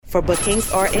For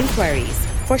bookings or inquiries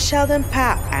for Sheldon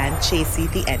Papp and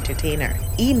Chasey the Entertainer,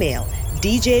 email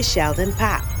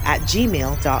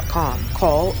djsheldonpapp@gmail.com.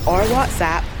 Call or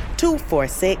WhatsApp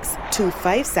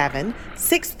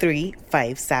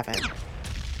 246-257-6357.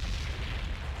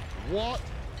 What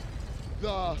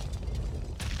the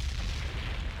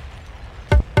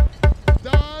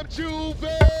damn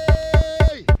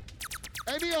Jouvert?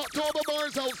 Any October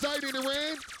bars outside in the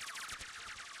rain?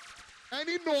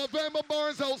 Any November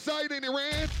bars outside in the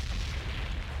rain?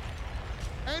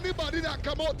 Anybody that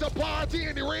come out to party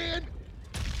in the rain?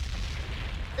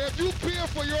 If you pay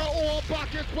for your own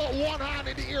pockets, put one hand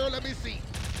in the air, let me see.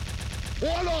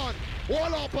 Hold on,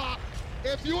 Pop.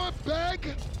 If you ain't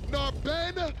beg, nor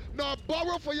bend, nor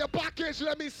borrow for your package,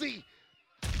 let me see.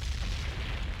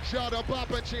 Sheldon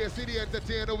Papp and Chasey the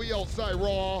Entertainer, we outside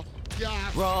raw.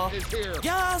 Gas is here.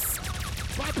 Yes.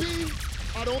 Papi,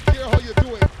 I don't care how you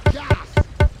do it. Gas.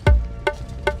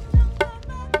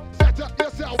 Set up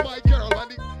yourself, my girl,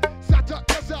 honey. Set up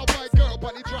yourself, my girl,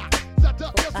 on the track. Set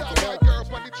up yourself, my girl,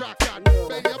 on the track. And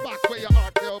bend your back where your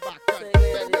arc, your back. And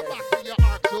bend your back to your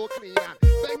arc so clean. And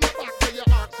bend your back to your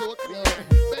arc so clean.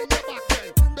 Bend your back,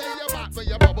 bend your back when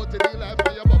you bubble to the left,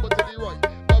 when you bubble to the right.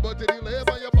 Bubble to the left,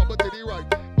 when you bubble to the right.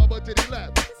 Bubble to the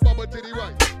left, bubble to the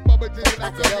right. Bubble to the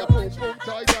left, when you boom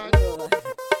tight and.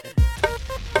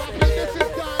 Papi, this is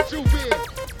Dan Jouvert.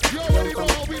 You already know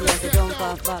how we do it. Jump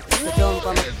off back, jump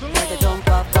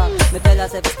off back. Me tell her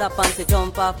say stop and say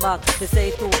jump off back. She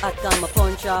say too hot and my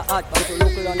punch her hot. But to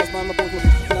look around this man, my punch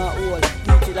not hold.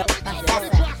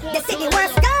 The city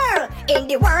worst girl in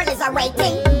the world is a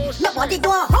rating. Nobody do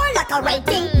a whole like a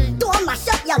rating. Don't mash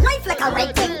up your life like a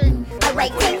rating. A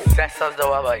rating. Sessa's the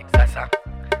way, Sessa.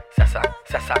 Sessa,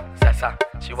 Sessa, Sessa.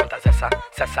 She want a Sessa,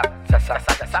 Sessa, Sessa,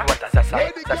 Sessa. She want a Sessa,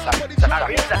 Sessa,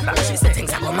 Sessa. She say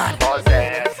things are mad. More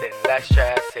zessing, less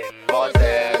stressing. More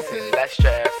zessing, less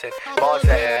stressing. More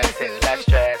zessing, less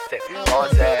stressing. More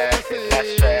zessing, less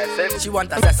stressing. She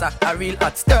want a Zessa, a real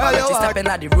hot stepper. She step in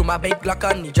the room, a big Glock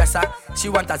on the dresser. She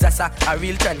want a Zessa, a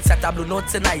real trendsetter. Blue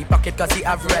notes in her pocket cause he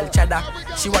have real cheddar.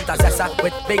 She want a Zessa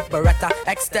with big Beretta.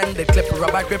 Extended clip,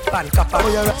 rubber grip and copper.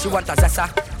 She want a Zessa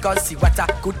cause she wetter.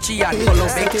 Gucci and polo,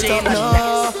 big chain and neck.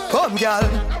 Come girl,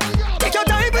 take your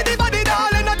time with the body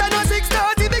darling. Not another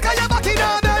 6:30 because you're back in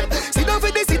our bed. Sit down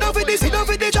for this, sit down for this, sit down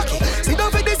for the jockey. Sit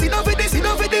down for this, sit down for this, sit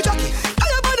down for the jockey.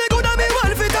 Your body good and me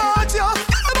want to touch you.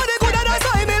 Your body good and that's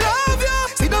why me love you.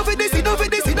 Sit down for this, sit down for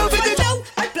this, sit down for the jockey.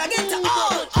 I plug into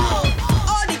all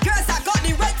the girls that got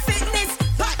the right fitness.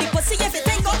 Back the pussy if it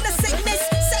ain't got the sickness.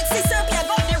 Sexy serpy, I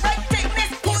got the right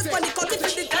thickness. Pose when the cocky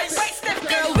with the right step.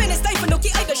 Girl, when it's time for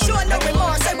Nookie, I don't show no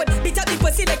remorse. I would beat up the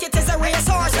pussy like it is a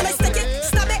racehorse. When I stick it,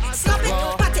 snap it,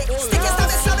 pat it. Stick it, snap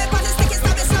it, pat it. Stick it,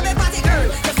 snap it, pat it. Girl,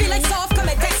 you feel like soft, come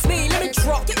and text me. Let me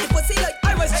drop the pussy like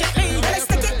I was Jet Li. When I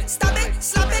stick it, snap it,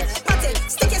 pat it.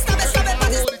 Stick it, snap it, pat it.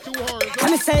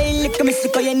 I'm say, look at me,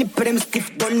 sick of your nipple, them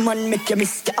stiff gun man, make you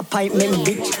miss your appointment,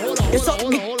 bitch. You suck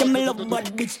dick, you me love bad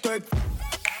bitch, twerk.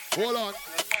 Hold on.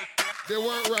 They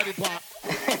weren't ready, Pop.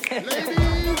 Ladies,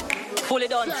 Fully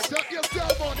done. set up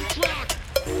yourself on the track.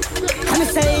 I'm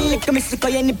say, look at me, sick of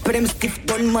your nipple, them stiff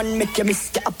gun man, make you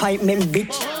miss your appointment,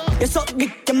 bitch. You suck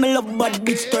dick, you me love bad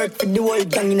bitch, twerk for the whole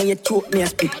gang, you know you choke me a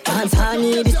spit. Dance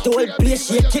honey, this the whole place,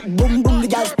 shake it, boom boom, the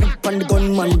girl split on the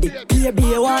gunman dick. Baby,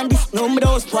 you want this? No, me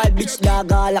don't spoil bitch,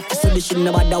 dog, all after so this shit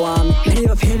nobody want me. Me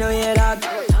never feel no way, dog.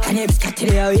 And if it's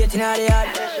there, waiting out the yard.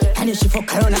 And if she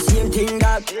fuck around, the same thing,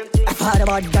 dog. I thought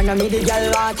about that, and me the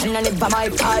girl want, and I never my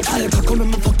card. I'll come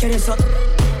and fuck your ass up.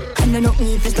 And I know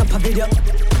me if it's not a video.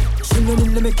 She know me,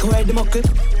 let me go ahead the muckle.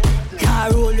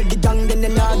 Car roll with the gang, then I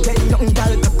get nothing,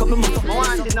 girl, cock up my muckle. I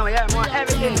want to know, yeah, more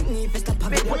everything.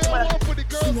 Big push, man.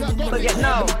 Forget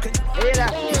now. Hear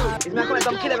that? It's not gonna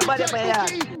come kill everybody up my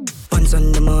yard. Once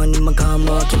on the morning, my car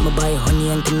market, my buy honey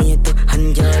and tomato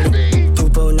and jelly. 2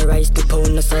 pound of rice, 2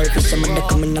 pound of saltfish. I'm gonna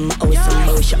come in my house and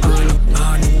mouse your honey.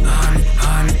 Honey.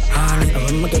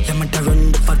 I'm gonna get them to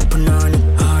run the fat punani.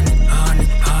 Honey.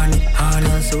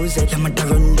 So say I'm gonna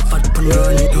run the fat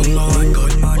punani. Young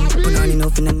gold man, punani no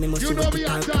fin and me must You know me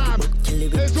and Dan.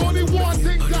 There's only one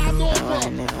thing Dan know for.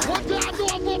 What Dan know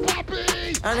for, Papi?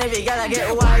 And if you gotta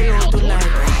get wild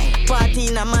tonight, party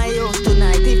in my house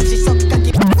tonight. If she suck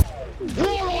cocky,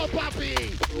 Roll on, Papi.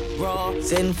 bro,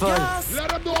 sinful. Let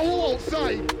them know who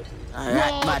outside.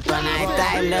 Alright, but when I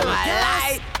time them I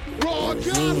light. Raw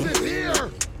Gas is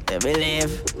here. They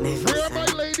believe. Where my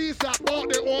ladies that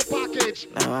bought their own package?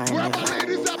 Where my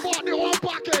ladies that bought their own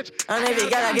package? And if you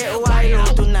gotta get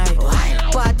wild tonight,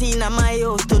 party in my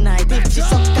house tonight. If she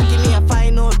suck cocky, me a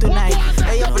find out tonight.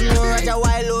 Hey, you know Roger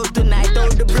wild out tonight.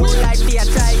 out the blue light, me I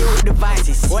try out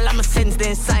devices. All I'ma sense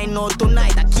then sign out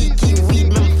tonight. I keep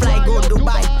weed, me fly go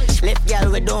Dubai. Left girl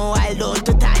we don't wild out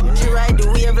to time. She ride the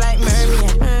wave like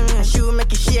mermaid. She will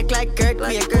make it shake like Kirk.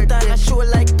 Put on a show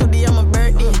like today on my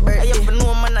birthday. I have to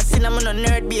know man I seen I'm on a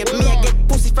nerd babe. Me I get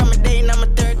pussy from a day and I'm a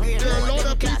third grade. There are a lot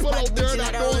of people out there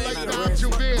that don't like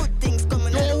DAMM-O-Ween.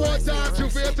 Don't want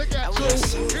DAMM-O-Ween to get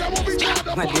through. Here will be God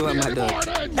the fucking in the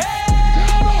morning.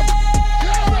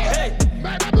 Hey!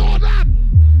 Make them know that!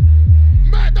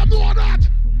 Make them know that!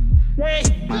 Hey!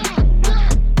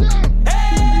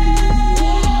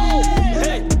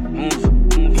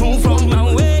 Move from my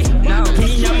way. Now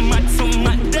me I'm mad from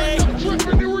my day. Start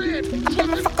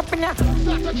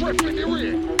a trip in the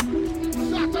rain.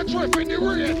 Start a trip in the rain. Start a trip in the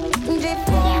rain.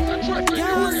 Start a trip in the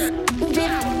rain.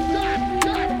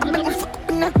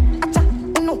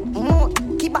 No more,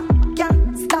 keep up,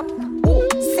 can't stop. Oh,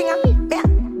 singer,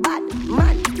 bad,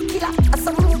 man, killer.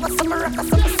 Some move, some rock,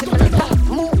 some similar.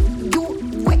 Move, you,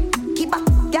 quick, keep up,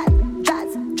 girl,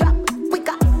 jazz, drop,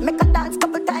 quicker. Make a dance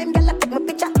couple times, girl, take my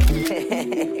picture.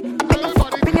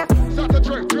 Start a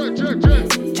trip.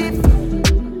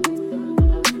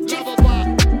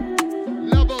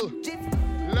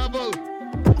 Level.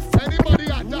 Anybody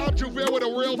at DAMM-O-Ween with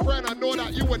a real friend, I know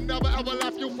that you would never ever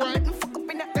left your friend.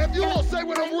 If you all say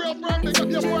with a real friend, pick up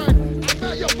your friend. I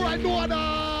bet your friend know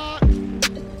that.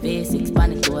 V6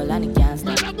 panic toll and it can't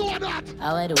stop. Let them know that.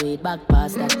 I wear the weight back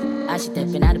past that. As she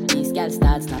tapping at the piece, girl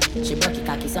starts now. She broke it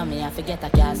cocky, so me I forget a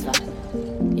cast for.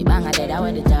 The banger dead, I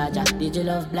wear the charger. Did you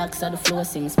love black, so the flow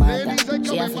sing smarter.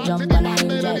 She have to jump on her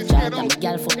enjoy charter. The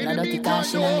girl fuck no dirty car,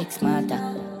 she no mix smarter.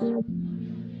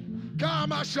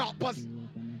 Come on, shoppers.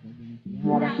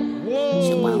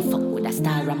 She want fuck with a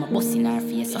star, I'm a boss in her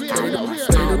face. So call her a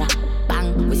star.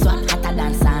 Bang, we swap hotter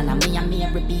than Sana. Me and me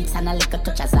every beats and a little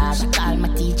touch of Zara. She call my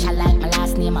teacher like my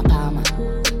last name a Palmer.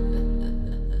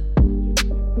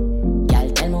 Girl,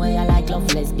 tell me why you like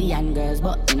love lesbian girls,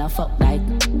 but you know fuck like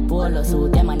polo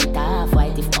suit them and it half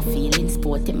white. If I'm feeling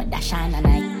sporty, me dash on a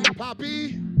night.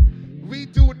 Papi, we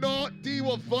do not deal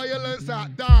with violence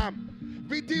at DAMM.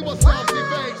 We deal with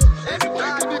self-defense.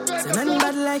 Anybody can defend themselves.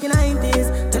 Anybody like in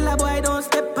 90s. Tell a boy don't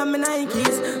step on my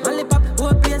Nikes. Only pop,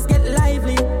 whole place get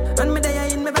lively. And me there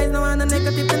in my vibes, no one a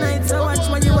negative tonight. So watch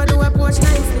what you do, approach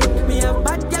nicely. Me have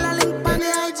bad girl a link on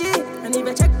the IG. And if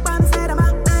you check bomb side, I'm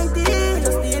at 90.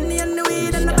 Just the Henny and the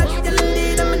weed and the bad girl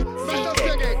indeed.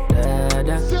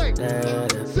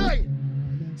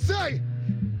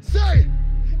 Say.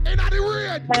 In the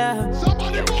rain.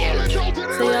 Somebody rolling out in the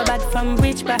rain. Say you're bad from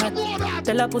which part?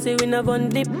 Tell a pussy we no one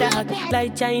dip dog.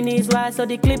 Like Chinese wall so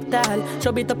the clip tall.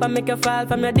 Show it up and make you fall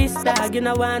from your disc tag. You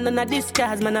know one on a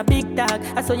discard, man a big tag.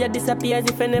 I saw you disappear as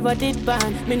if I never did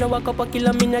ban. Me no walk up a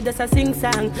kilo, me no just a sing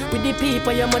song. With the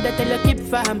people your mother tell you keep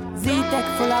fam. Z-Tech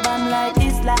full of bam like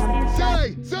Islam.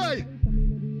 Say.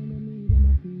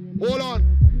 Hold on,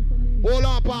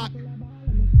 Pat.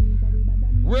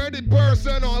 We're the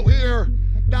person out here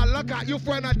that look at you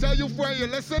friend and tell you friend you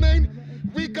listening.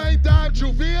 We going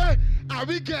DAMM-O-Ween and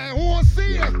we can't hold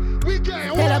see it. We can't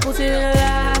hold see it. Tell a pussy in the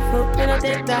laugh, you know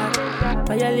take that.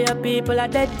 Violate people are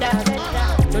dead dog.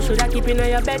 You shoulda keep in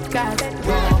your bed cause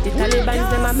the Taliban's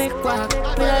them a make quack.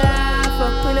 We no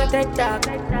laugh, we no take that.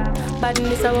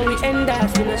 Badness is how we end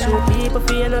us. We no show people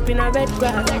feeling up in a red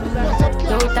grass.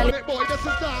 Don't tell it. All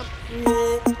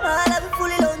of me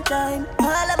fully long time.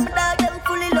 All of my dog them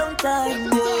fully long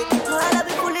time. All of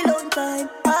me fully long time.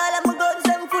 All of my guns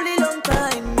them fully long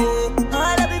time.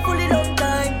 All of me fully long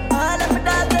time. All of my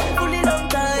dog them fully long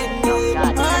time.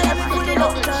 All of me fully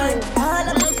long time. All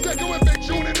of me.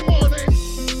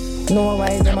 No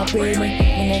why them a pray me.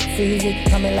 Me neck easy,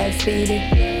 and me life speedy.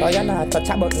 Oh you not touch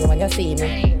a button when you see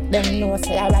me. Them know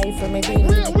say I rifle me beat.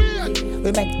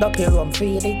 We make ducky room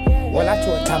freely. Well I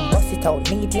throw it and bust it out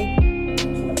neatly.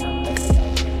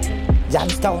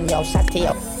 Jamstown, yo, shut it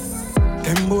up.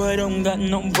 Them boy don't got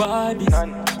no body.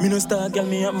 Me no star girl,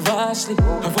 me up vastly.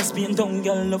 Have a spin down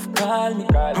girl, love call me.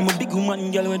 I'm a big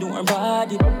woman girl, we do her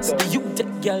body. So you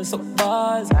take girl, so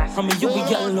balls. I'm a young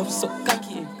girl, love so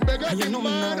cocky. And you know me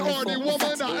now, or the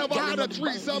woman that ever had a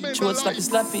threesome in she was like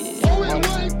slappy.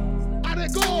 And they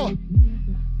go.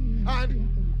 And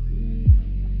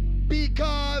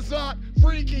because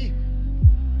freaky.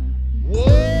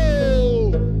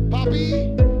 Whoa,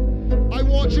 Papi. I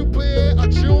want you play a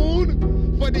tune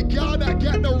for the girl that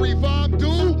get the revamp do.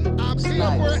 I'm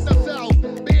here for it myself,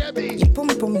 baby. Your pum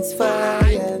pum is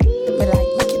fire. Me like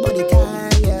make your body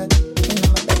tired. You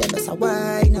know my bed just a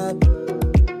wine up.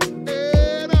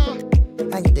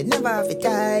 And you did never have it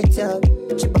tight up.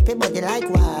 Chip up your body like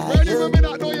wine. Ready for me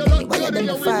that know you look good in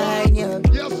your revamp.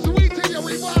 You're sweet in your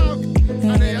revamp.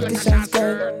 And then you lick a shots,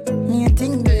 girl. Me a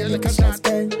thing, girl, lick a shots,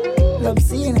 girl. Love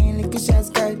seeing it, lick a shots,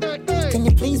 girl. Can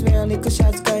you please wear lick a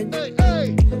shots, girl?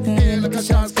 Lick a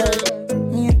shots,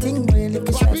 girl. Me a thing, girl, lick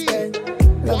a shots, girl.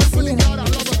 Love seeing it.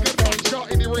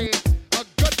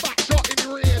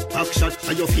 Back shot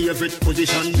are your favorite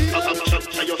position. Back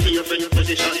shot are your favorite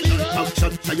position. Back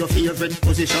shot are your favorite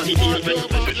position.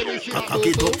 Cock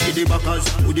it up to the backers.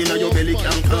 Put in your belly,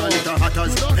 can call it a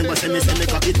hatters. Remember say me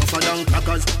cock it tougher than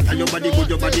crackers. Tell your body good,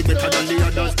 your body better than the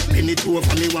others. Pin it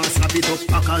over me, want slap it up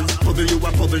packers. Bubble you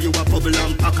a bubble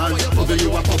and packers. Bubble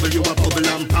you a bubble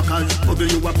and packers. Bubble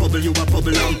you a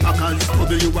bubble and packers.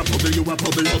 Bubble you a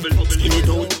bubble. Skin it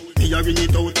out, me a ring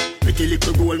it out. Pretty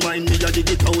little gold mine, me a dig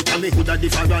it out. And me houlda the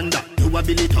faranda. You a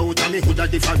bill it out, and me houlda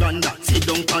the faranda. Sit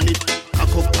down on it,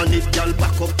 cock up on it, girl,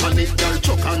 back up on it, girl,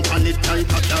 choke on it, tight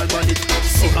up your body.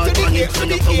 So hard on it,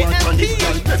 turn up your on it,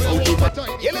 girl, press out the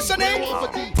body. You listening?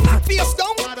 Face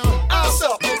down, ass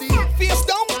up. Face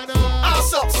down,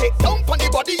 ass up. Sit down on the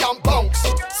body and bounce.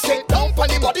 Sit down on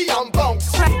the body and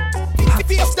bounce.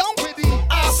 Face down,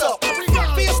 ass up.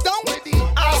 Face down,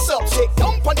 ass up. Sit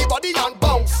down on the body and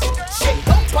bounce. Sit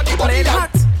down on the body and hot,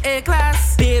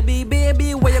 A-class.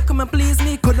 Baby, where you come and please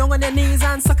me? Go down on your knees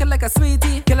and suck it like a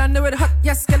sweetie. Girl, I know it hot,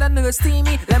 yes, girl, I know it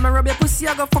steamy. Let me rub your pussy,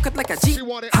 I go fuck it like a G. She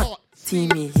want it hot,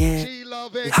 steamy, yeah. She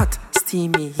love it. Hot,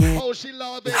 steamy, yeah. Oh, she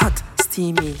love it. Hot,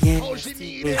 steamy, yeah. Oh, she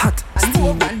need it. Hot,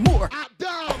 steamy. And more.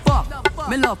 Fuck,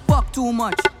 me love fuck too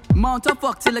much. Mount a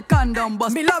fuck till the condom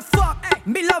bust. Me love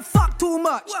fuck too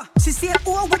much. She said,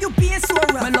 oh, why you being so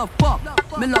rough?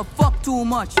 Me love fuck too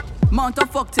much. Mount a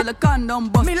fuck till the condom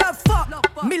bust. Me love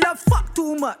fuck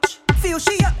too much. Feel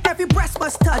she up, every breast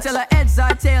must touch. I tell her heads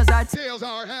are tails are tails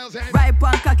are hells and right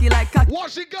pan cocky like cocky. What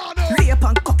she gonna lay up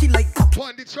and cocky like cocky.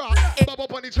 On the trap, bubble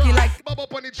up on the trap, like bubble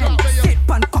up on the trap. Sit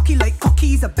pan cocky like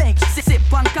cocky's a bench. Sit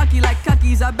pan cocky like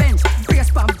cocky's a bench.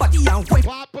 Brace pan body and whip.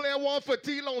 Pop play one for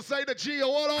T-Lone, say the G,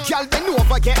 hold on. Girl, bend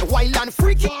over, get wild and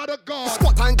freaky. Father God.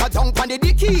 Squat and go down on the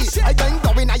dicky. I bend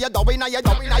down in your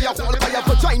whole fire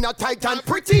vagina tight and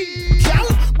pretty. Girl,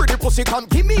 pretty pussy come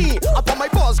give me. Up on my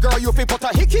balls, girl, you feel put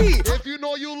a hickey. If you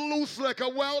know you loose like a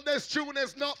well, this tune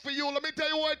is not for you. Let me tell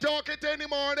you what I talk it any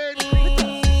morning.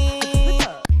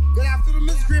 Good afternoon,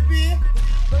 Miss Grippy.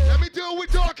 Let me tell you we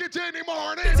talk it any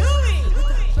morning.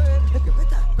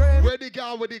 Where the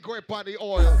girl with the grip on the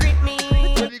oil? Grip me.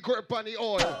 Where the grip on the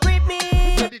oil? Grip me.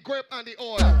 Where the grip on the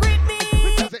oil? Grip me.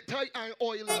 Is it tight and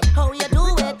oily? How you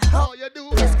do it? How you do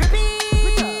it? Miss Grippy.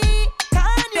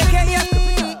 Can you get here?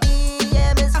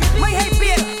 Yeah, Miss Grippy. My head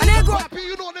beat. And then go. Papi,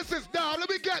 you know this is down. Let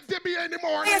me get Debbie any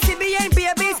morning. Yes, CBN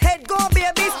babies, head go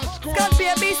babies, gun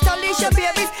babies, Talisha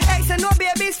babies, X and no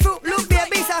babies, Fruit Loop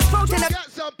babies, I spoke in a Get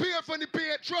some beer from the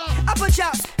beer truck. Apple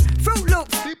chops, Fruit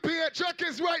Loops. The beer truck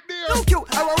is right there. Look you,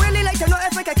 I would really like to know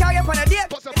if I can carry up on a date.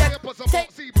 Put some beer, put some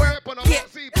boxy, beer up on a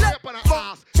boxy, beer up on a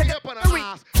ass, beer up on a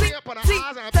ass, beer up on a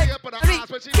ass, and beer up on a ass,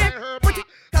 when she bend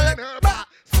her back,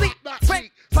 slap that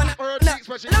cheek, slap her cheeks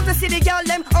when she love to see the girl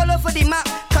them all over the map.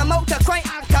 Come out to cry,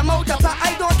 come out to pop.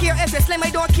 I don't care if it's slim, I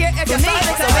don't care if it's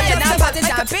fat. So when you're not party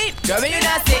champagne, girl, when you're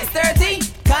not 6:30,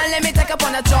 can't let me take up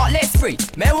on a chocolate spree.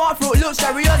 Me want Fruit Loops,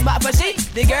 Cheerios, but for she,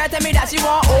 the girl tell me that she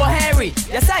want old Henry.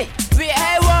 Yes, I, wait,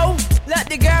 hey, whoa, let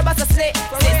the girl bust a slit.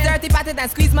 6:30 party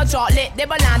and squeeze my chocolate. They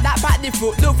banana that pat the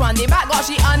Fruit Loop from the back, got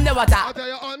she underwater. I tell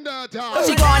you under attack.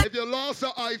 She gone. If you lost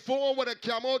an iPhone with a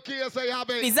camel case, I have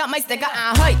it. Please up my sticker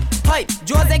and hype.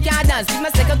 Jose can't dance. Leave my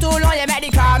sticker too long, you make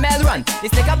the caramel run. The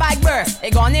sticker bag burst.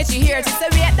 It gone itchy here. She say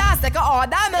wait, that sticker all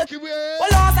that milk. Well,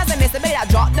 lost as a miss, baby, that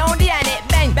drop down the end. It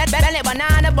bang, bend it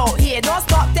banana boat here. Don't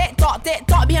stop, tick,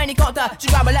 talk behind the counter. She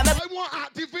grab a let me. I want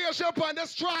activation on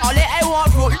this track. All it I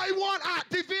want fruit. I want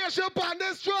activation on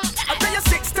this track. I tell you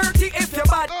 6:30 if you're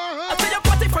bad. I tell you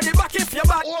party from the back if you're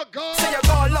bad. Oh God. Say you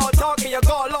go loud talking, you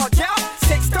go loud, yeah.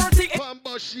 6:30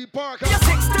 Bamba she park. Yeah,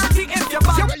 6:30 if you're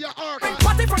bad. Where you are?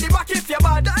 Party from the back if you're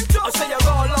bad. I say you go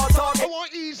loud talking. I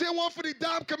want easy one for the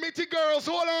damn committee girls.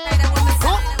 Hold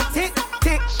on.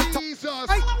 Tick, Jesus.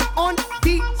 Right on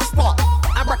the spot.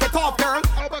 I break it off, girl.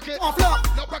 Off,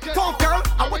 look. Off, girl.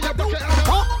 I want your bucket.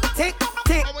 Tick.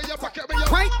 I want your bucket.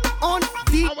 Right on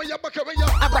the. I want your bucket.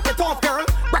 I break it off, girl.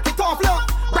 Break it off, look.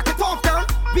 Break it off, girl.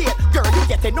 Wait, girl, you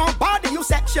getting on body, you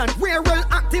section. We're real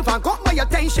active and got my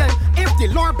attention. If the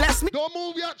Lord bless me, don't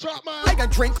move yet, drop man. Like a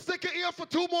drink. Stick it here for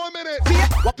 2 more minutes.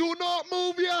 Wait, do not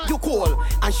move yet. You cool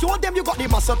and show them you got the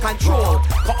muscle control.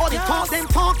 For all the talk them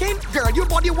talking, girl, your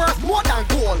body worth more than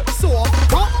gold. So,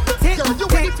 take, girl, you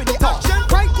ready for the action?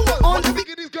 Right, cool. On the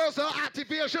these girls are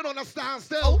activation on a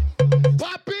standstill.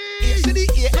 Papi,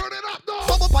 turn it up, though.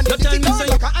 Bubble on the dicky girl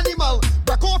like an animal.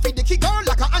 Break off in the dicky girl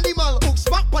like an animal. Hook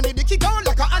smack on the dicky girl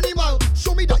like an animal.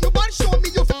 Show me that you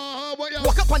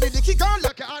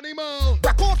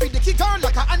it turn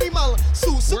like an animal.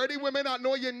 Where the women that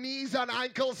know your knees and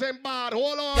ankles ain't bad?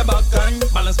 Hold on. Your back and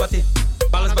balance body.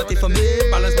 Balance body for me,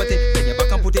 balance body. Then your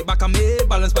back and put it back on me,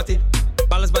 balance body.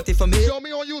 Balance body for me. Show me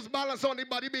how you use balance on the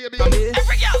body, baby.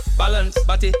 Every girl. Balance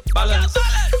body, balance.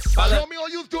 Balance. Show me how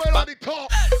you do it on the top.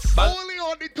 Only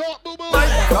on the top, boo boo.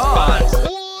 Balance.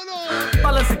 Hold on.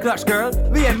 Balance the clutch, girl.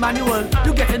 We ain't manual.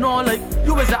 You getting on like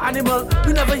you is an animal.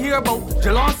 You never hear about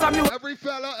Jelon Samuel. Every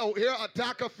fella out here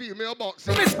attack a female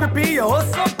boxing. Miss Pippi, you're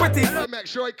so pretty. Make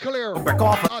sure it clear. Break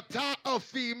off. Attack a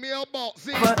female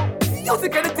boxing. You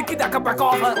think anything that can break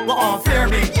off? Well, fear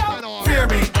me. Fear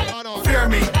me. Fear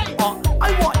me.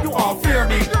 I want you all fear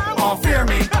me. Fear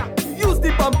me. Use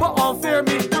the bumper on fear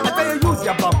me. I tell you use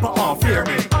your bumper on fear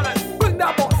me. Bring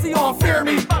that boxy on fear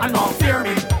me. And on fear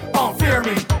me. On fear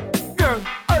me. Girl,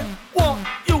 I want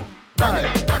you.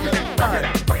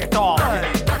 Break it off.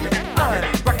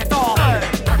 Break it off.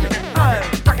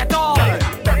 Break it off.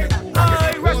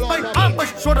 I rest my arm,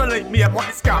 but shoulder like me and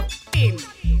what scalp.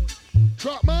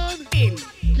 Drop man.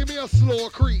 Give me a slow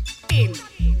creep.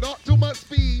 Not too much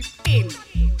speed.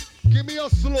 Give me a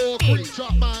slow creep.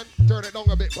 Drop man. Turn it down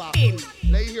a bit, pop.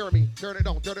 Let you hear me. Turn it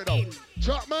down. Turn it down.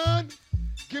 Drop man.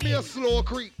 Give me a slow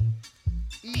creep.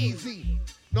 Easy.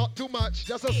 Not too much.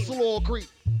 Just a slow creep.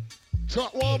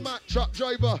 Truck one man. Truck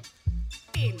driver.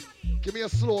 Give me a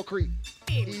slow creep.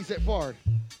 Ease it forward.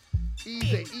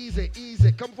 Easy, easy,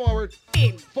 easy. Come forward.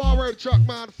 Forward, truck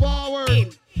man.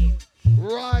 Forward.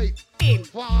 Right.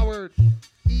 Forward.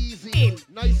 Easy.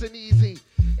 Nice and easy.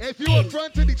 If you're in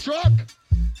front of the truck,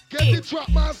 get the truck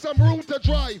man some room to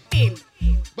drive.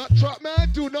 But truck man,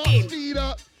 do not speed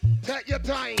up. Take your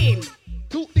time.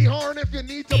 Toot the horn if you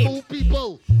need to move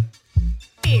people.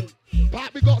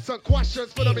 Pat, we got some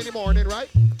questions for them in the morning, right?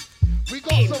 We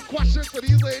got some questions for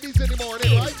these ladies in the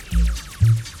morning, right?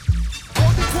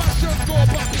 How the questions go,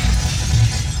 Pappy?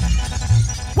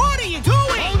 What are you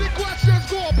doing? How the questions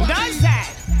go, Pappy? Does that?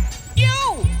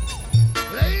 You!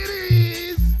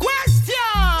 Ladies! Question!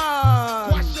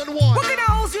 Question one. What can I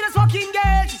hold you this fucking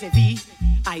girl? She said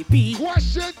VIP.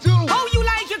 Question two. How you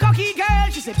like your cocky girl?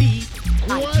 She said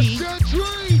B-I-G. Question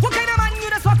three. What kind of man you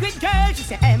this fuck with girl? She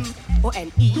said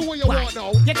M-O-N-E. Do what you want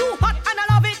now. You're too hot and I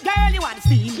love it, girl. You want the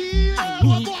steam. I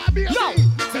need. Yo,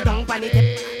 sit down on the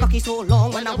tip. Cocky so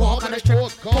long when I walk on the strip.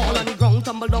 Fall on the ground,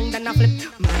 tumble down, then I flip.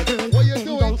 My girl, bend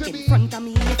down in front of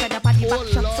me. Fed up at the back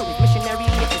shop, so it's missionary.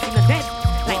 If you see the dead,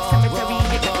 like cemetery.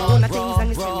 You get on the things and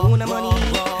you spend on the money.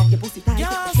 Your pussy tight, get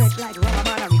the church like rubber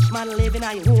man. A rich man living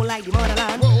on your whole like the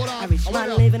motherland. A rich man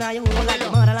living on your whole like the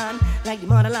motherland. Like the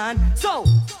motherland. So,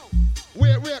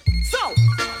 wait. So,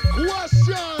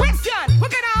 question.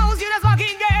 What kind of house you this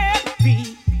fucking girl?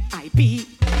 VIP.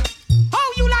 How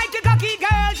you like the cocky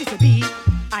girl? She said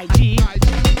B-I-G.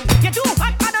 You too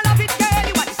hot and I love it, girl.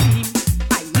 You want the steam.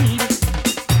 I need it.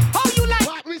 How you like?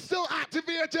 But we still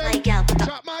activating. My girl, put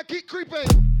Drop man, keep creeping.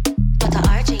 the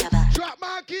arch in your back. Drop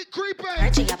man, keep creeping.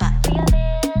 Arch in your back.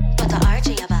 Put the arch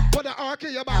in your back. Put the arc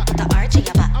in your back. Put the arch in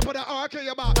your back. I put the arc in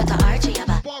your back. Put the arch in your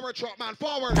back. Forward, truck man,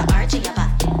 forward. Put the arch in your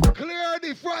back. Clear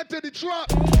the front of the truck.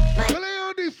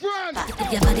 Clear the front.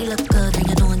 If your body look good and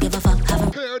you don't give a fuck, have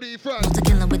a Clear the front. want to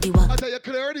kill him with the what? I tell you,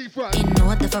 clear the front. Ain't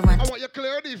no different. I want you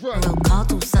clear the front. Roll call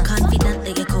to son. Confidently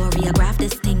you choreograph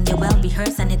this thing. You well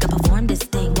rehearsed and you can perform this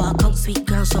thing. Walk out, sweet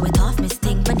girl, show it off, Miss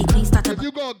Thing. When the queen start to If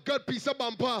you got a good piece of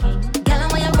bumper. girl,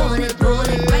 when you roll it.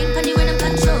 Right on the rhythm,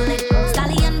 control it.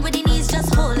 Stallion with the knees,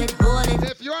 just hold it.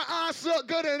 If your ass look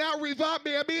good in that reverb,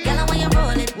 baby. Girl, when you roll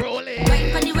it.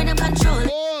 Right on the rhythm, control it.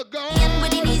 Oh, God. Stallion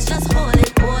with the knees, just hold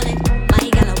it. My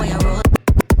girl, when you roll.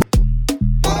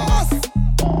 Boss,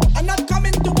 I'm not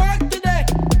coming to work today.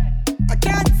 I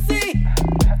can't see.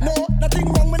 No, nothing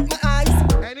wrong with my eyes.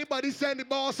 Anybody send the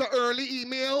boss an early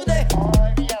email?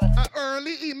 An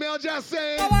early email just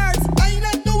saying. I ain't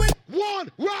not doing.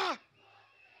 One, raw.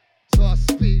 So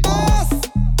speed. Boss,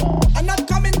 I'm not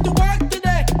coming to work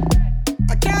today.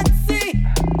 I can't see.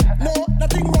 No,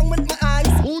 nothing wrong with my eyes.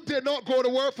 Who did not go to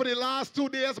work for the last 2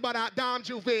 days but that damn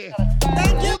Jouvert?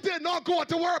 Thank you. Who did not go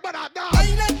to work but that damn? I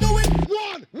ain't not doing.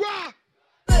 One, raw.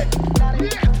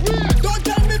 Don't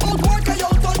tell me about work. I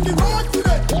out on the road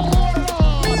today.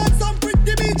 Me and some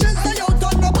pretty bitches. I out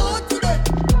on the boat today.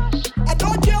 I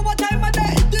don't care what time of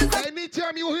day it is.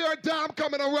 Anytime you hear a damn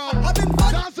coming around, I've been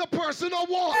fun. that's a personal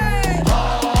war. Hey.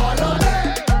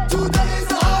 Holiday. Today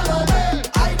is a holiday.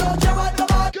 I don't care what the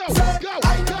man say.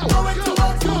 I'm not going to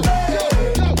work today.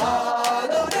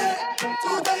 Holiday.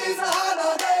 Today is a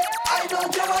holiday. I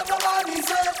don't care what the man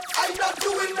say. I'm not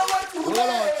doing no work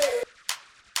today.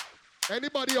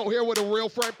 Anybody out here with a real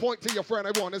friend, point to your friend.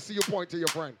 I want to see you point to your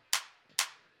friend.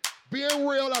 Being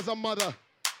real as a mother.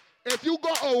 If you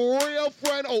got a real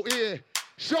friend out here,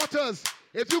 shutters,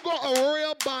 if you got a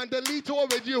real bandolito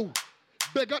with you,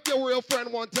 big up your real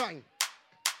friend one time.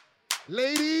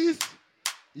 Ladies,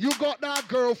 you got that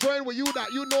girlfriend with you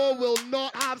that you know will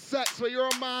not have sex with your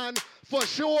man for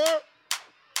sure?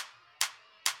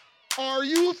 Are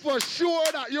you for sure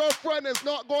that your friend is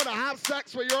not going to have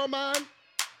sex with your man?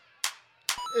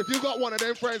 If you got one of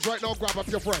them friends right now, grab up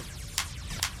your friend.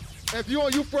 If you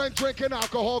and your friend drinking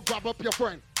alcohol, grab up your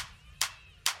friend.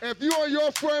 If you and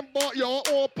your friend bought your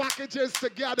own packages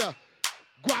together,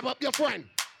 grab up your friend.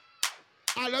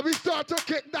 And let me start to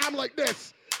kick down like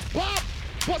this. Pop,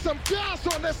 put some gas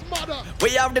on this mother.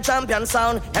 We have the champion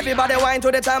sound. Everybody whine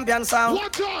to the champion sound. One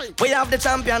time. We have the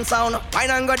champion sound. Whine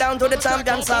and go down to the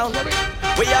champion sound.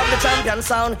 We have the champion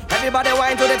sound. Everybody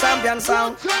whine to the champion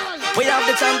sound. We have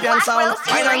the champion sound.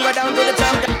 Whine and go down to the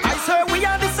champion. I swear we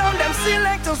have the sound. Them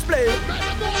selectors play.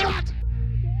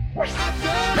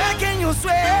 Making you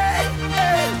sweat.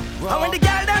 And when the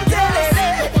girl them tell it,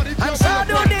 and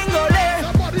shadow dingo lay,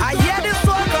 I hear this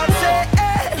one God say,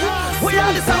 we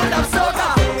are the sound of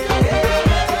soca.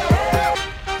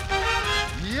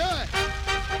 Yeah.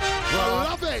 I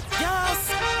love it. Yes.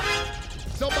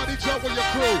 Somebody jump with your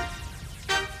crew.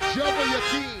 Jump with your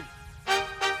team.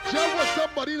 Jump with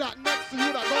somebody that next to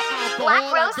you that got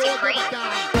alcohol and don't get it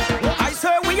down. I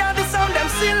swear we are the sound them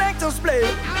selectors play.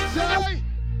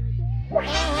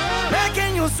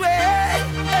 Making you sweat.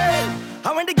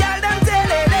 And when the girl them tell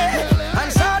it,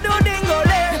 and shadow dingo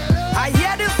lay, I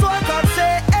hear this one God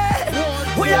say,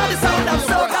 we are the sound of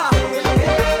soca.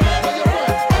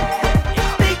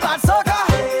 Big bad soca.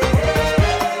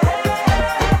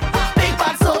 Big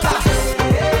bad soca.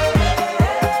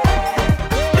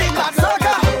 Big bad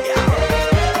soca.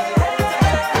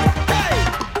 Hey,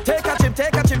 take a chip,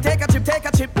 take a chip, take a chip, take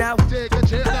a chip now. Take a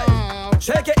chip now.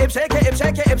 Shake it, hip, shake it, hip,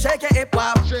 shake it, hip, shake it, hip,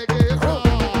 wow. Shake it,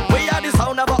 we are the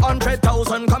sound of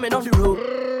 100,000 coming off the road.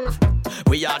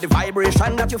 We are the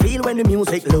vibration that you feel when the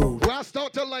music low. Rast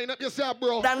out to line up yourself,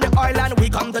 bro. Then the oil and we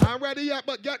come to. I'm ready yet,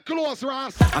 but get close,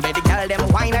 Rast. I made the girl them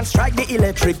wine and strike the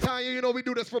electric. Tanya, you know we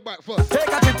do this for breakfast. Take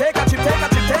a chip, take a chip, take a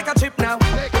chip, take a chip now.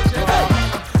 Take a chip. Hey.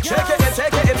 Shake it, hip,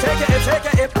 shake it, hip, shake it, hip, shake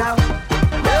it, hip now.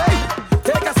 Hey.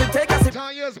 Take a sip, take a sip.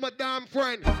 Tanya's my damn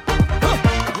friend.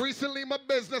 Recently, my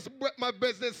business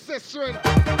sister.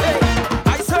 Hey,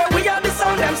 I swear we are the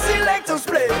sound them selectors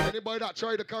play. Anybody that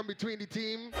try to come between the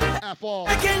team, F off.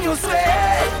 Can you swear?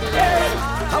 Hey,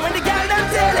 and when the girl them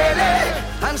tell it,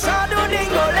 and shadow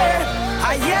dingo lay,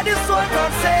 I hear this one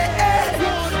God say,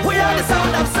 we are the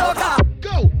sound of soca.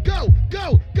 Go, go,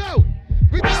 go, go.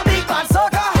 We big bad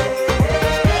soca.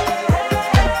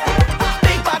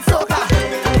 Big bad soca.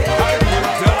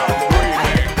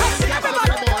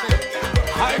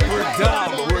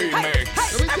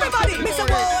 Everybody, Mr.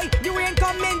 Boy, you ain't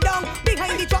coming down.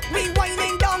 Behind the truck, we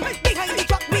whining down. Behind the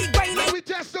truck, we grinding. We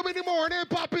test them in the morning,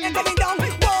 Poppy. Ain't coming down,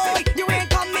 boy, you ain't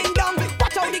coming down.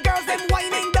 Watch out the girls, them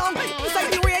whining down.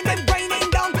 Beside the rain, them grinding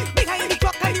down. Behind the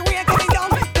truck, and the rain coming down.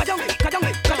 Go down, go down,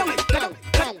 go down, go down,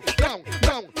 down, down, down,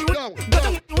 down, down,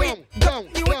 down,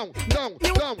 down,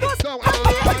 down, down.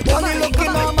 Money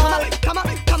looking normal. Come up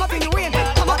in the rain.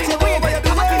 Come up in the rain.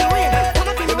 Come up in the rain. Come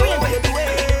up in the rain.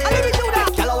 And let me do that.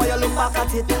 Tell her why you look back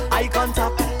at it. Eye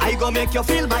contact. I go make you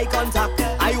feel my contact.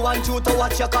 I want you to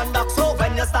watch your conduct. So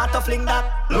when you start to fling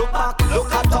that, look back,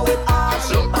 look at how it arch.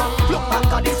 Look back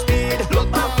at the speed.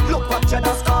 Look back, look what you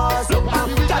the scars. Look back,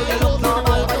 tell you look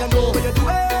normal, but you know what you're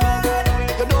doing.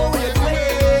 You know what you're doing.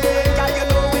 Girl, you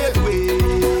know what you're doing.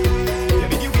 Give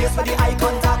me the waist for the eye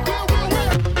contact.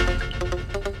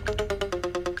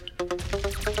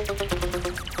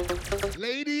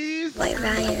 Ladies. Wait,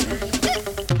 Ryan.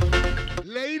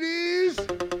 Ladies.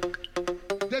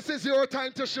 This is your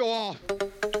time to show off.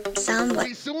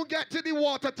 We soon get to the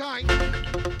water time.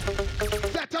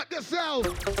 Set up yourself.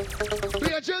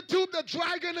 Pigeon Tube, the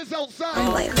dragon is outside.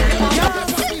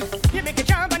 You make it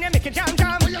jump and you make it jump,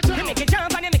 jump. You make it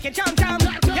jump and you make it jump, jump.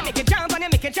 You make it jump and you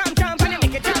make it jump, jump. And you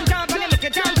make it jump, jump and you make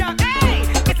it jump, jump. Hey,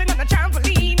 it's another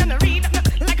trampoline and a read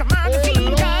like a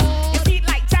magazine, girl. You see it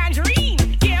like tangerine.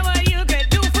 Yeah, what you could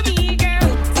do for me,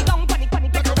 girl. Sit down, funny,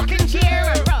 like a rocking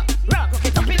chair. Rock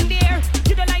it up in there.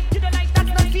 You don't like, that's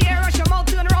not fear. Rush your mouth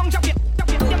to the wrong jump. You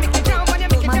make it jump and you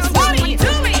make it jump. Body, do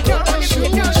it, jump and you make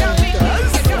it jump, jump.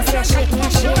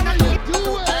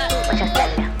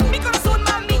 Mi corazón,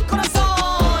 mami,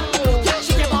 corazón.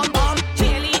 Shake your bum bum,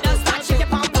 cheerleaders, start shake your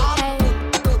bum bum.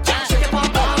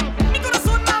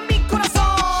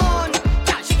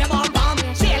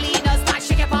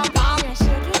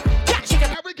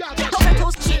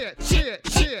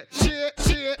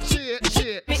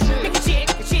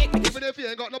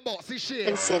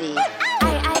 city. I.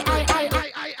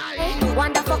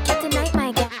 Wonder fuck you tonight,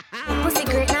 my girl. Pussy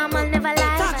great, now man never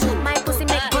lie. My pussy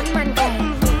make gunman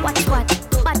cry. Watch what?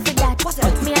 Bad for that.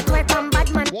 Put me at work on bad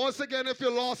man. Once again, if you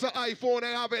lost an iPhone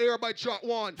and have it here by truck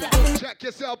one, check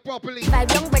yourself properly.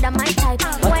 Vibe young brother, my type.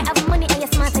 Boy, have money and you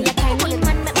smart and you kind. Money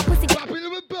man make my pussy get. Happy,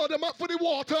 let me build them up for the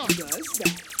water.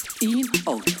 In,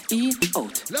 out,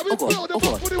 Let me build them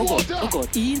up for the water. Oh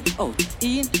God, in, out.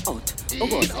 Oh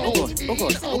God,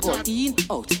 in,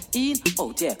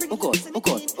 out, yeah. Oh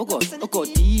God,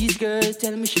 these girls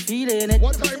tell me she feeling it.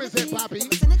 What time is it, Pappy?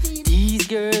 These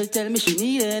girls tell me she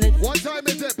needing it. What time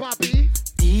is it, Pappy?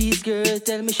 These girls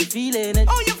tell me she feeling it.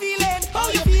 How you feeling? How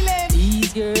you feeling?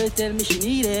 These girls tell me she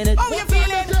needing it. How you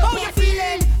feeling? How you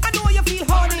feeling? I know you feel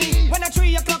horny. When at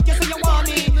 3 o'clock you say you want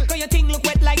me. Cause your thing look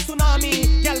wet like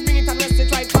tsunami. Girl, bring it and rest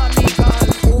it right on me.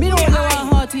 Cause me know you want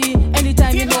hearty.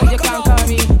 Anytime you know you can't call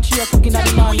me. She a cooking at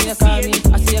the morning, you call me.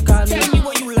 I say you call me. Tell me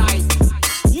what you like.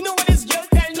 You know what this girl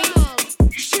tell me?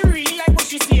 She really like what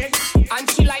she said. And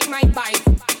she like my bike.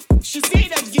 She say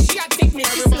that she had take me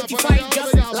to certified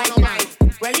just like knife.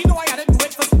 Well, you know I gotta do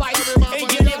it for spite. Hey,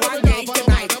 give me one day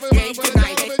tonight. Hey,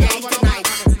 tonight.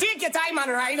 Take your time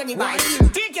and ride on the bike.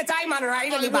 Take your time and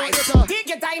ride on the bike. Take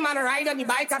your time and ride on the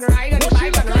bike and ride on the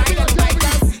bike and ride on the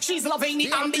bike. She's loving the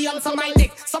ambience of my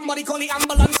dick. Somebody call the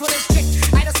ambulance for this chick.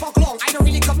 I just walk long, I don't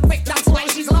really come quick. That's why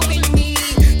she's loving me.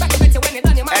 Back when you're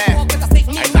done, you might walk with a stick.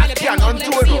 I can't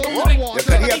undo it. You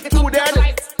can hear 2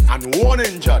 dead and 1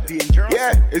 injured.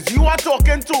 Yeah, is you are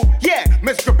talking to? Yeah,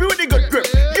 Mr. B with the good grip.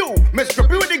 You, Mr.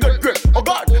 B with the good grip. Oh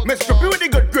God, Mr. B with the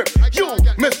good grip. You,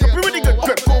 Mr. B with the good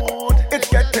grip. God, it's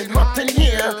getting hot in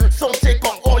here, so take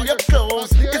off all your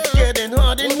clothes. It's getting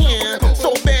hot in here,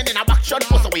 so bend in a back shot.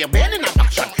 What's the way you bend in a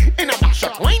back shot? In a back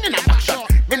shot, wine in a back shot.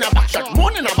 In a back shot,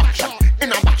 more in a back shot.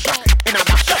 In a back shot, in a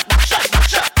back shot, back shot, back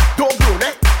shot. Don't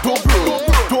brunette, don't brunette,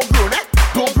 don't brunette,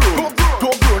 don't brunette,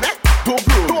 don't brunette, don't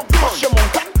brunette. Push your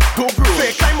mountain, don't brunette.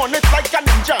 Say climb on it like a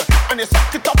ninja, and you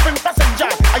suck it up in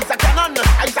passenger. Eyes a cannon,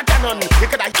 eyes a cannon. You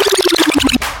could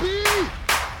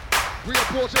we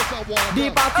approaching some water. The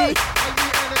party. I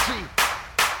need energy.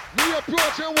 We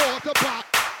approaching water park.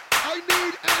 I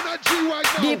need energy right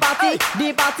now. The party lit.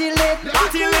 The party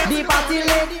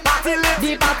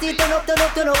turn up. The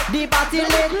party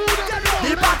lit.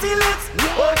 The party lit.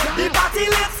 The party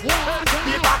lit.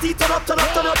 The party turn up.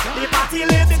 The party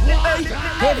lit.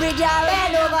 Every girl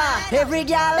hand over. Every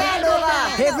girl hand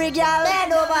over. Every girl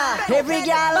hand over. Every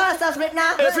girl lost us right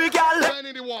now. Every girl bend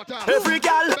in the water. Every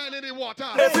girl bend in the water.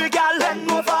 Every girl hand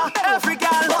over. Every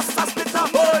girl lost us right now.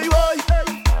 Boy.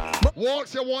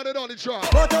 Walks you wanted on the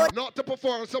track. Not to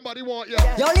perform, somebody want you.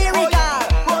 Yo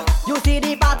lyrical. You see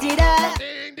the party there.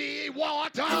 In the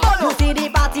water. You see the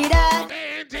party there.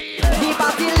 The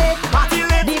party lit. The party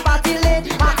lit.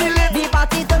 The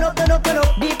party turn up. The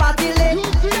party lit.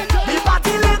 The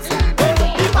party lit.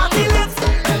 The party lit.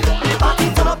 The party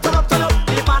turn up.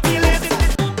 The party lit.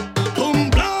 Boom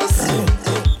blast.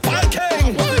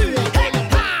 Viking.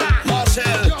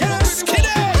 Marcel. Yes, kid.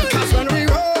 Cause when we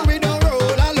roll, we don't roll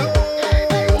alone.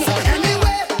 So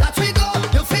anywhere that we go,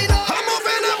 you feel it. I'm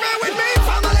moving around with me,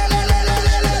 family.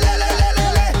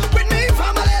 With me,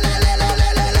 family.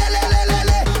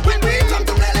 When we come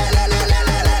to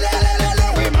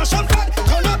we mash up,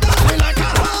 turn up the way like a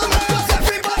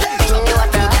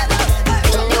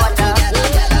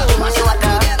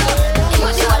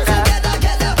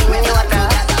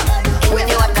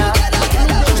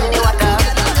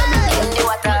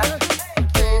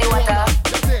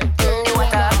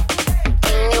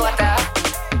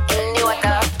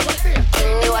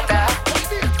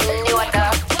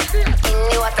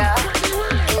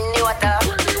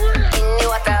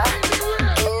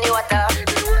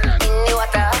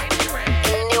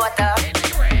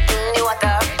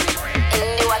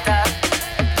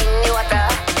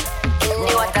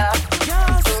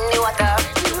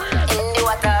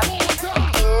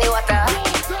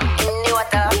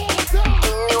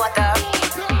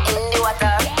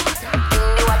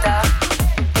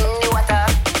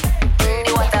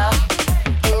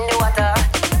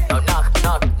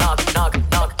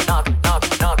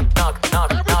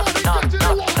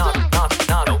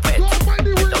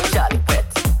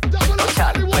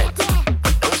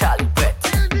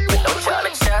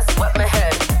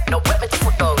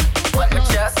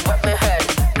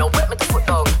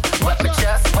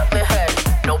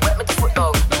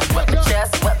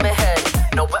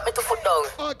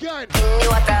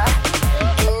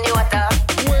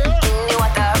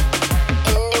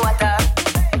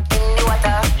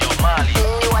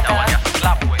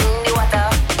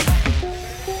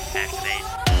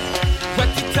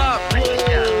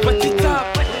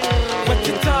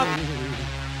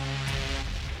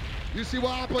You see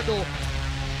what happened though?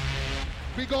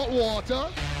 We got water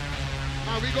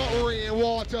and we got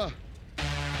rainwater.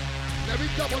 Let me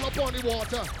double up on the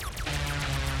water.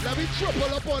 Let me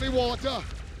triple up on the water.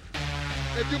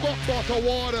 If you got bottled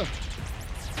water,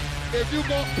 if you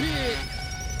got pig,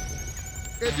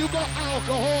 if you got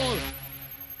alcohol,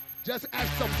 just add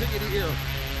something in the ear.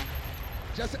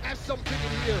 Just add something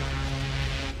in the ear.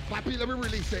 Papi, let me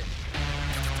release it.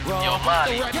 Yo,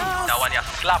 Mali, that one you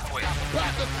slap with.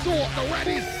 Back the sword, the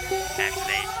readies.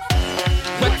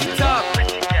 Wet it up,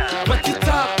 wet it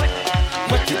up,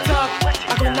 wet it up.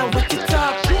 I'm gonna wet it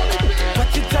up,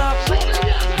 wet it up, wet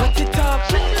it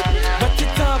up, wet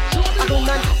it up. I'm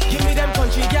gonna give me them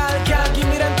country gal, give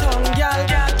me them tongue gal,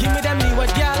 give me them leeward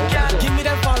gal, give me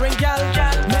them foreign gal.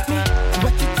 Make me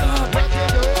wet it up, wet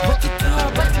it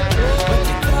up, wet it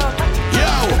up. Yo,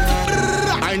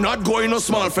 I'm not going no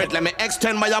small fret. Let me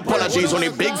extend my apologies. On a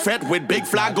big fret with big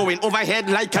flag going overhead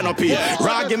like canopy.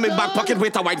 Rag in my back pocket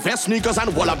with a white vest, sneakers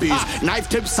and wallabies. Knife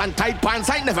tips and tight pants.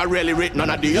 I never really rate none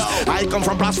of these. I come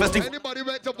from Blast Festival. Anybody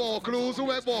went to ball cruise? Who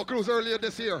went ball cruise earlier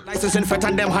this year? License in fet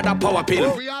and them had a power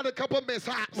pill. We had a couple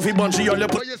mishaps. We bunchy your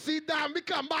lip. But you see, damn, we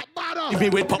come back better. Give me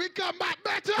with pop. We come back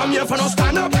better. I'm here for no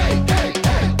stand up.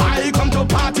 I come to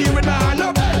party with my hand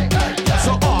up.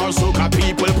 So all soca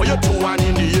people, put your 2 1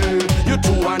 in the air. You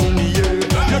 2 1 in the air.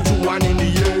 You 2 1 in the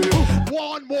air.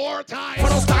 One more time. For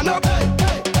no stand up.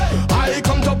 I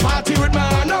come to party with my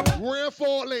hand up. We're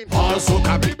falling. All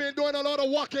soca we've been doing a lot of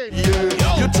walking.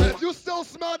 Yeah. You still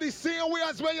smell the same way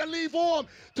as when you leave home.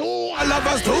 I love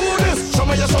us do this. Show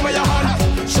me your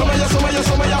hand. Show me your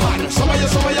hand. Show me your hand.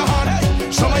 Show me your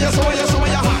hand. Show me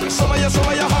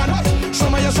your hand. Show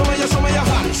me your hand. Show me your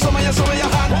hand. Show me your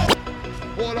hand.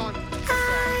 Hold on.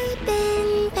 I've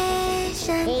been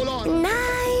patient. Hold on. And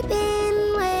I've been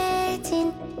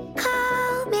waiting.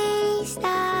 Call me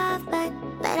stubborn,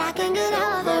 but I can get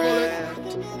over it.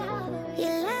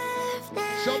 You left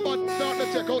them. Somebody start to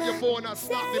check out your phone and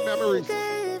snap the memories.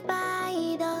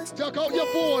 Check out your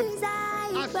phone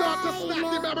and start to snap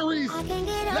the memories.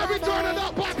 Let me turn it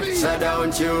up, papi. So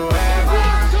don't you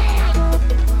ever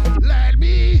let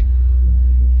me.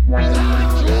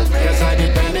 Cause I'm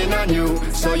depending on you,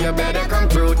 so you better come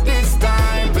through this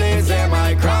time. Please hear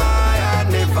my cry,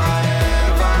 and if I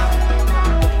ever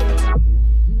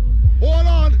hold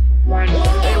on.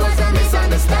 It was a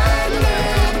misunderstanding.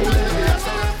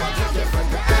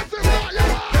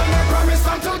 Promise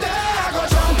from today I go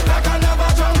jump like I never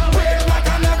jump, wave like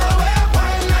I never wave,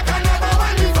 wine like I never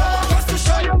went before, just to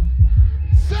show you.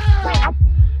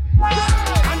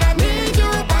 And I need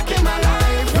you back in my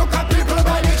life. Look at people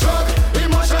by the truck,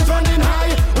 emotions running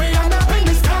high. We end up in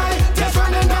the sky, just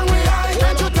running down we high.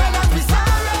 Can't you tell us we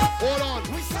sorry? Hold on,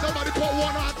 somebody put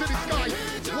one hand to the sky.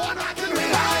 One hand to the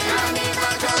sky.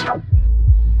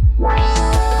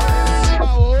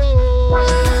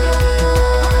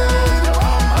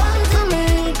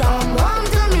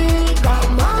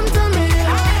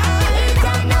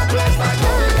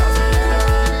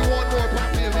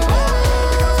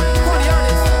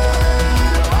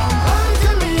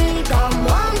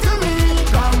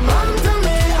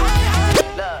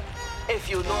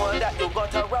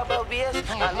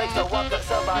 I like to walk up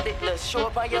somebody, let's show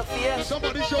up on your face.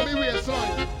 Somebody show me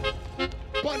waistline.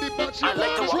 Bundy bunch. I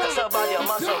like to walk up somebody, your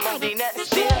muscle, Monday next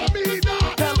day.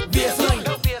 Baseline.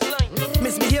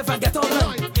 Misbehave and get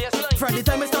online. From the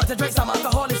time I start to drink some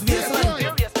alcohol, it's baseline.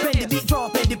 When the beat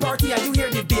drop in the party and you hear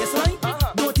the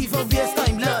baseline, don't even waste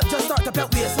time, love. Just start to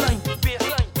pelt waistline.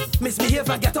 Misbehave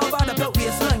and get on by the pelt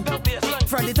waistline.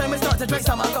 From the time I start to drink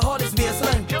some alcohol, it's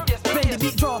baseline. When the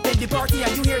beat drop in the party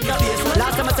and you hear the baseline.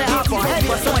 Last time I said half my head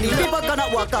was so many people gonna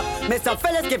walk up. Mr.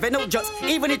 Fellas giving out jokes.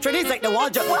 Even the trainees like the wall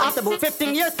jump. After about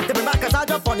 15 years, they bring back cause I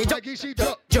jump on the jump.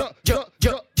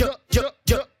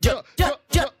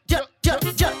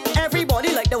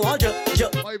 Everybody like the wall jump.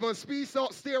 I even speed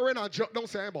start staring and jump down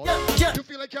saying about you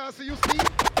feel like I can't see you speed?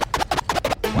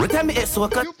 Tell me it's so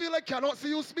good. You feel like I cannot see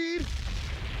you speed?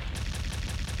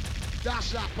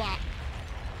 Dash that, Pop.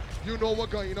 You know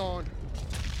what's going on.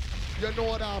 You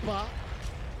know that, Pop.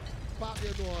 Pop,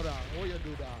 you know that. How you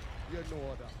do that? You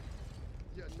know that.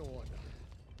 You know that.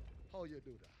 How you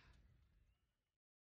do that?